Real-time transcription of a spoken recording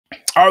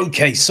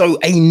Okay, so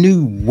a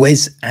new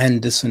Wes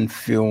Anderson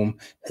film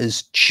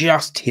has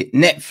just hit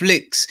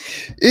Netflix.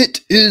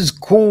 It is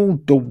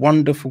called The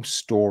Wonderful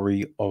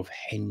Story of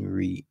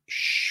Henry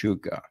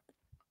Sugar.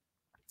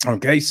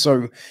 Okay,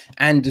 so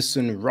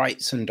Anderson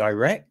writes and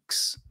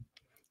directs,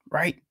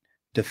 right?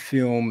 The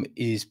film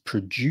is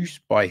produced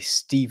by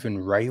Stephen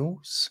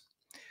Rails,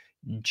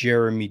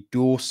 Jeremy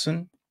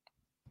Dawson.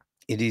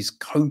 It is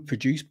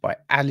co-produced by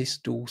Alice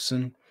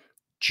Dawson,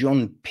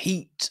 John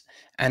Peet,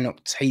 and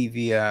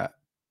Octavia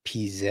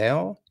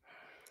Pizel,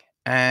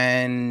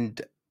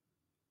 and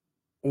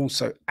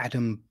also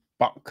Adam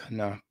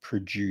Buckner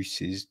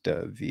produces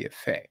the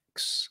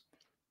VFX.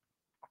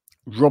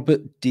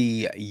 Robert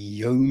D.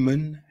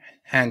 Yeoman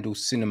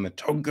handles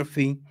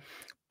cinematography.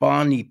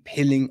 Barney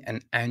Pilling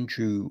and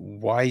Andrew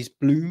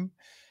Weisblum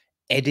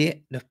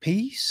edit the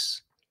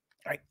piece.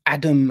 Right.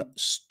 Adam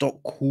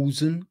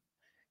Stockhausen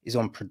is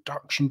on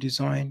production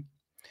design.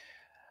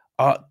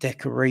 Art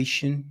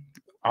decoration,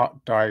 art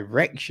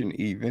direction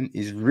even,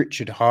 is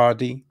Richard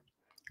Hardy,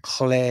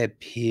 Claire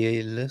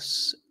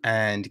Peerless,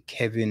 and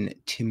Kevin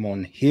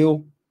Timon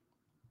Hill.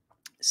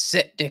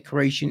 Set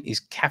decoration is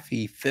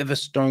Kathy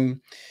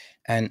Featherstone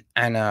and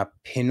Anna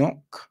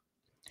Pinnock.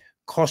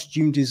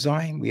 Costume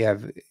design, we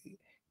have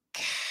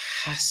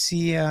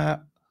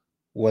Cassia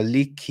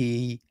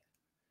Waliki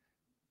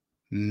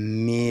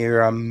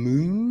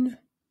Miramoon.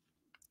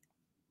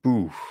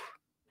 Boof,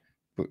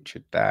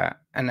 butchered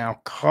that. And our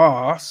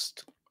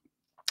cast,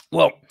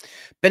 well,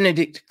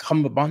 Benedict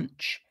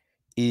Cumberbatch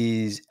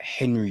is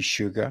Henry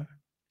Sugar.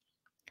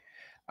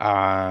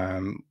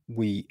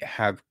 We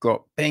have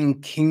got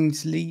Ben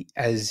Kingsley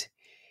as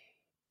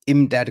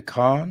Imdad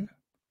Khan.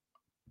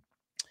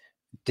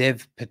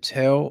 Dev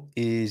Patel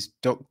is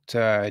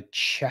Dr.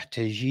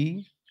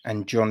 Chatterjee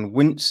and John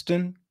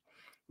Winston.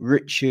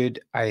 Richard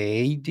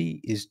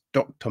Aidi is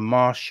Dr.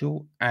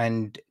 Marshall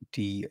and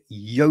the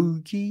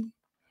Yogi.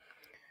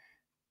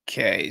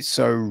 Okay,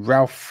 so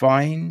Ralph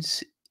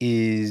Fiennes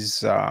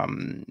is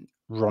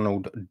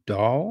Roald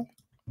Dahl.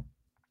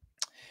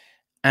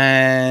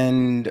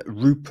 And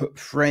Rupert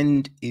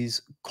Friend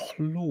is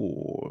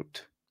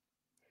Claude.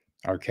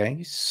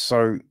 Okay,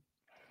 so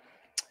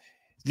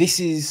this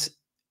is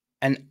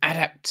an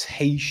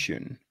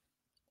adaptation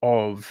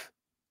of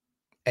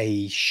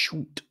a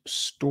short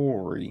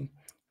story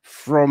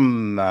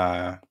from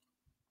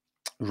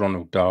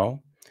Roald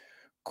Dahl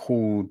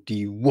called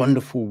The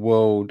Wonderful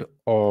World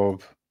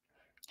of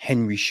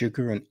Henry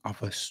Sugar and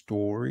Other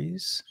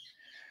Stories,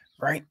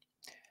 right?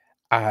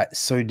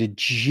 So the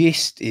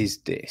gist is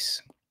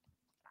this.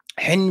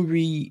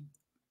 Henry,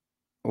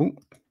 oh,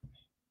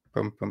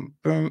 bum, bum,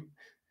 bum.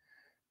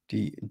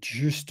 The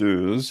gist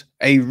is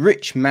a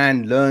rich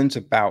man learns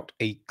about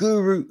a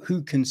guru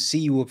who can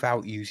see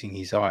without using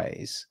his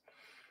eyes.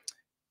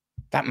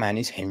 That man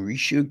is Henry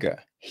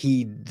Sugar.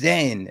 He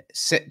then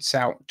sets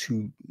out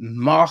to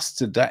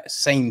master that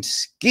same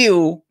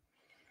skill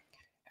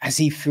as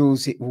he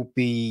feels it will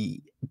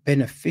be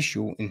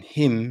beneficial in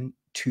him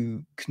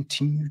to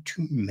continue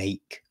to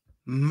make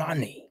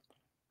money.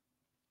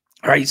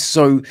 All right,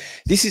 so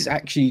this is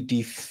actually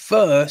the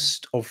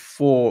first of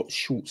 4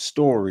 short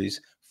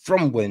stories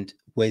from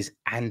Wes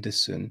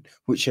Anderson,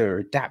 which are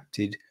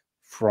adapted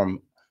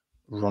from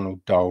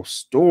Roald Dahl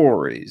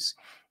stories.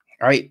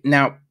 All right,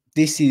 now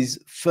this is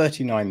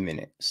 39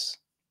 minutes,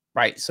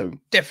 right? So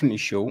definitely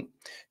short.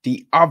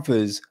 The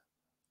others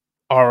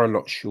are a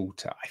lot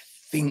shorter. I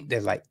think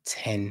they're like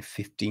 10,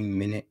 15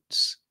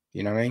 minutes,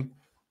 you know what I mean?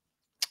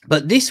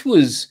 But it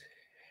was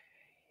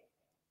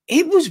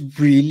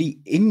really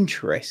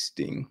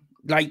interesting,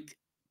 like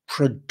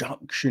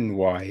production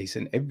wise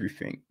and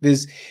everything.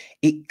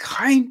 It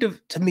kind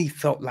of, to me,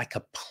 felt like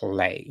a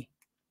play,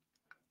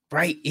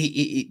 right?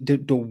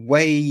 The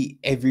way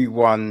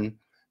everyone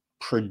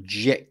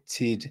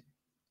projected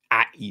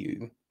at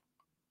you,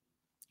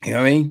 you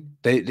know what I mean?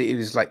 It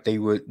was like they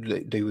were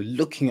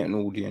looking at an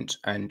audience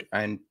and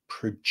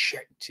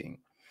projecting,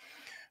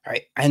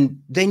 right?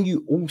 And then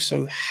you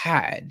also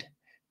had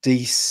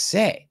the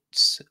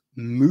sets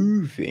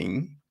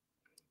moving,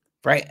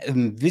 right,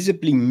 and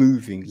visibly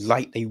moving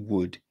like they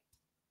would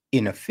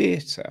in a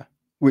theater,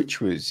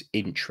 which was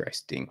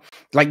interesting.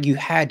 Like you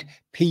had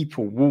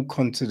people walk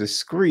onto the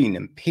screen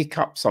and pick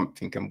up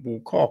something and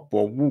walk off,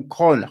 or walk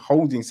on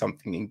holding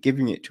something and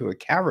giving it to a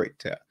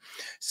character.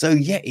 So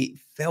yeah, it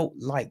felt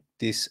like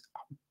this,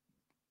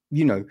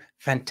 you know,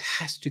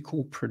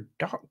 fantastical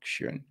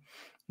production,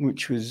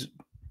 which was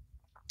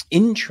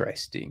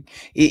interesting.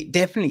 It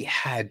definitely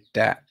had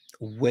that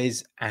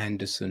Wes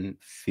Anderson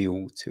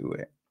feel to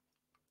it.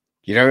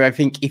 You know, I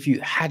think if you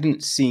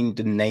hadn't seen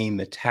the name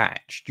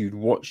attached, you'd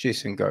watch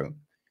this and go,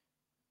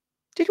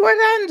 did Wes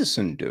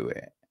Anderson do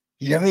it?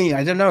 You know what I mean?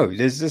 I don't know.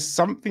 There's just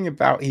something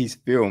about his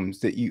films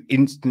that you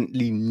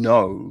instantly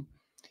know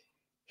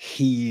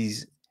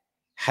he's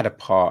had a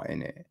part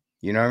in it.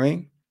 You know what I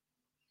mean?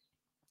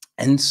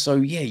 And so,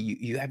 yeah,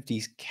 you have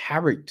these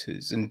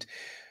characters, and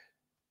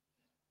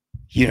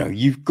you know,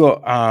 you've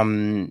got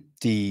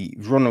the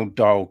Roald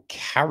Dahl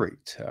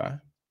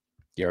character,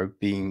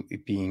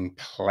 being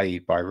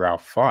played by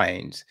Ralph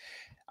Fiennes.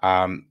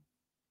 Um,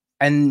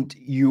 and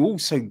you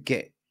also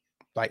get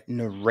like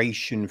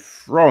narration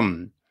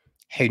from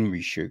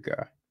Henry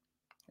Sugar,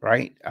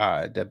 right?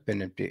 The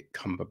Benedict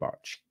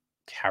Cumberbatch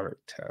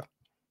character.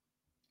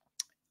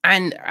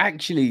 And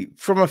actually,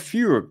 from a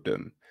few of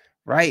them,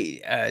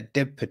 right?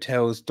 Dev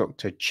Patel's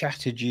Dr.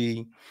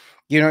 Chatterjee,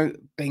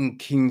 Ben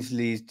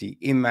Kingsley's The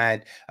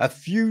Imad, a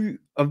few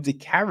of the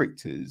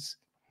characters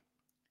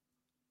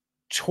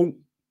talk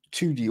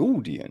to the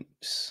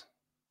audience,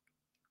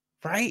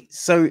 right?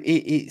 So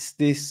it's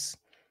this,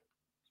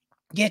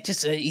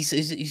 just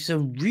it's a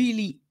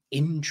really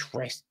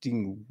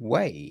interesting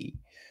way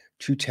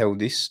to tell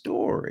this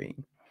story,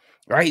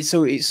 right?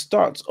 So it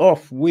starts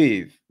off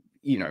with,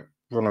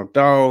 Roald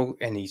Dahl,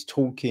 and he's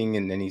talking,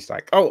 and then he's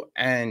like, oh,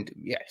 and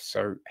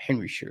so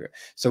Henry Sugar.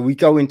 So we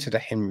go into the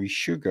Henry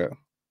Sugar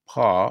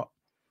part.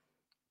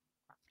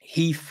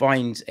 He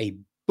finds a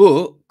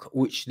book,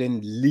 which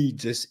then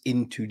leads us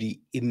into the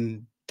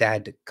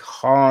Imdad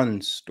Khan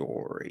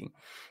story.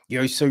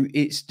 So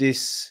it's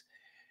this,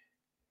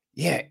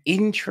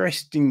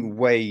 interesting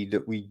way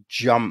that we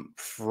jump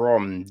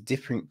from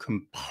different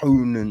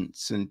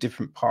components and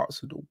different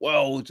parts of the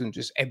world and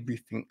just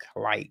everything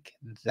like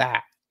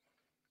that.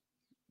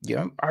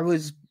 I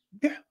was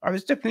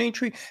definitely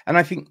intrigued. And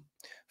I think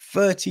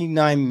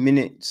 39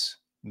 minutes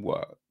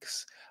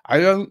works.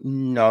 I don't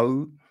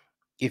know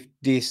if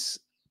this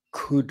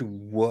could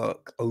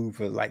work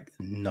over like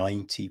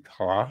 90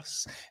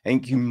 plus. I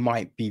think you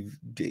might be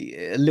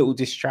a little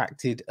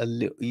distracted,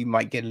 you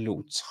might get a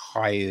little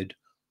tired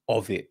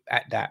of it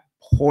at that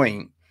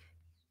point.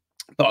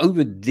 But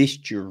over this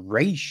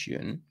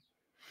duration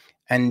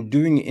and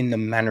doing it in the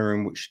manner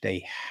in which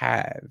they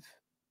have,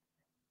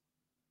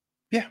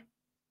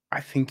 I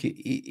think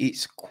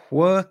it's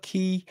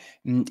quirky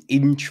and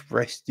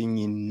interesting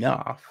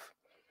enough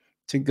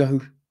to go,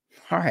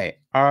 hi,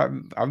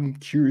 I'm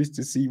curious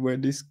to see where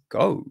this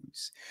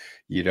goes.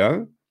 It's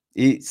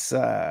it's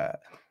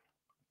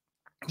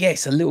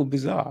a little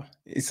bizarre.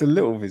 It's a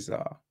little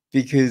bizarre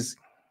because,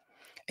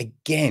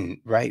 again,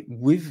 right,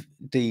 with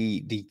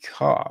the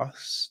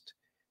cast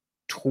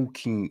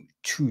talking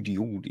to the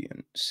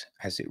audience,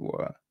 as it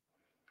were,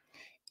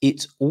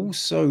 it's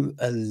also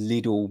a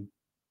little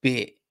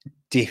bit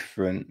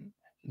different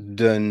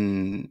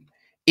than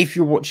if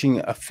you're watching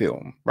a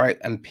film, right?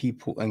 And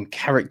people and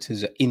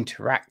characters are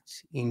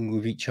interacting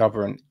with each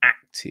other and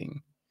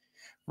acting,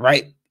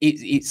 right?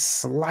 It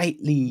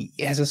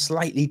has a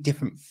slightly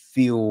different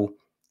feel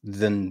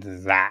than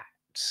that.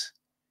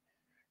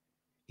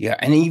 Yeah,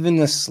 and even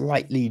a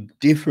slightly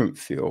different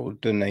feel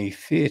than a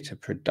theatre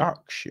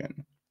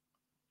production.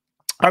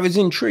 I was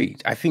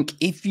intrigued. I think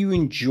if you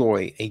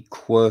enjoy a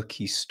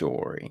quirky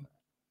story,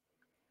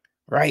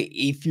 right?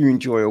 If you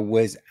enjoy a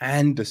Wes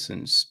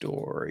Anderson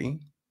story,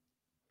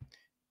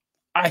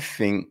 I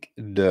think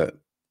that,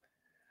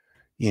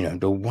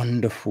 the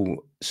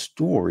wonderful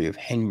story of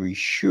Henry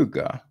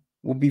Sugar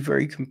will be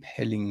very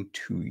compelling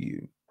to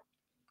you.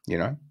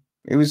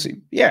 It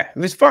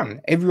was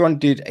fun. Everyone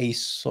did a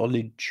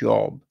solid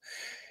job.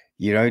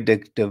 We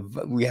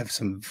have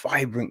some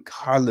vibrant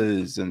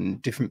colors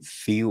and different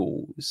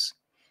feels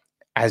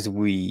as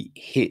we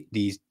hit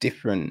these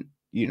different,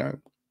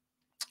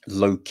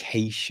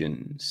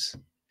 locations,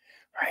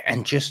 right?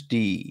 And just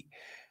the,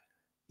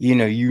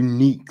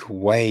 unique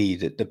way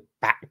that the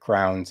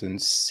backgrounds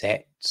and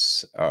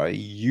sets are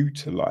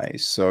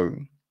utilized. So,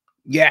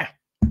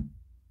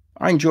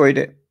 I enjoyed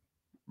it.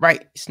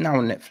 Right, it's now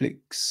on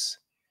Netflix.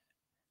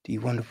 The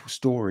wonderful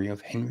story of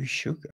Henry Sugar.